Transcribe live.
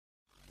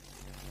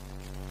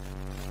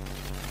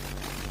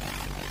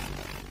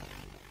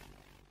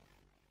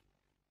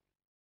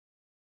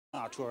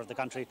our tour of the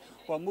country,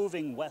 we're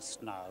moving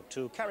west now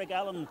to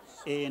Carrigallen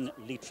in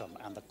Leitrim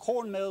and the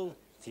Cornmill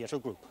Theatre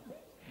Group.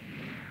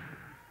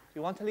 Do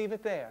you want to leave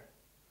it there?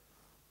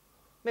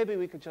 Maybe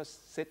we could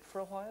just sit for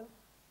a while?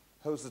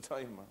 How's the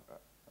time?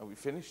 Are we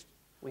finished?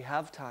 We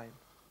have time,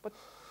 but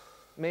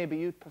maybe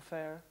you'd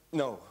prefer...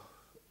 No.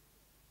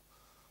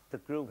 The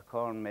group,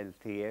 Cornmill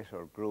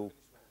Theatre Group,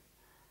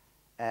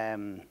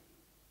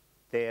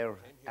 their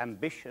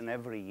ambition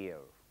every year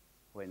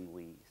when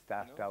we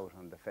start out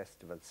on the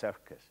festival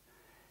circuit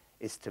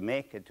is to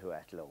make it to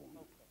Athlone.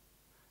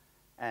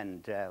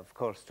 And of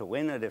course to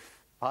win it if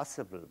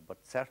possible, but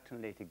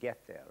certainly to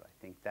get there. I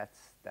think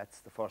that's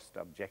the first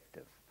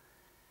objective.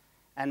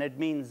 And it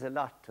means a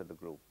lot to the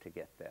group to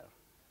get there.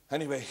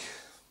 Anyway,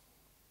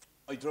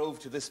 I drove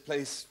to this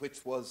place,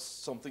 which was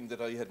something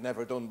that I had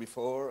never done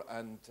before,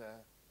 and...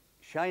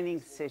 Shining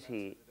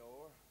City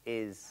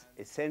is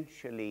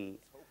essentially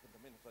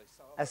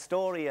a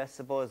story, I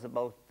suppose,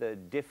 about the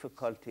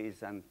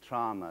difficulties and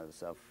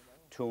traumas of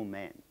two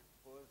men,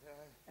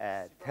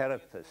 a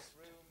therapist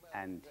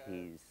and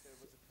his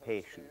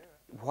patient.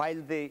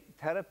 While the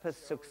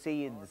therapist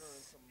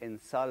succeeds in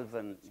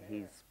solving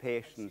his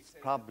patient's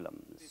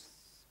problems,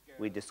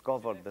 we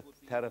discovered that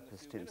the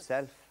therapist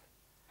himself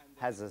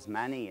has as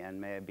many and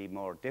maybe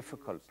more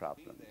difficult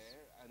problems.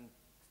 And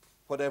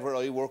whatever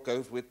I work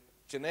out with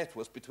Jeanette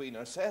was between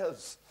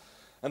ourselves.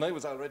 And I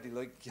was already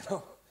like, you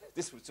know,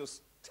 this was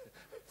just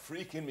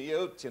freaking me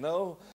out, you know.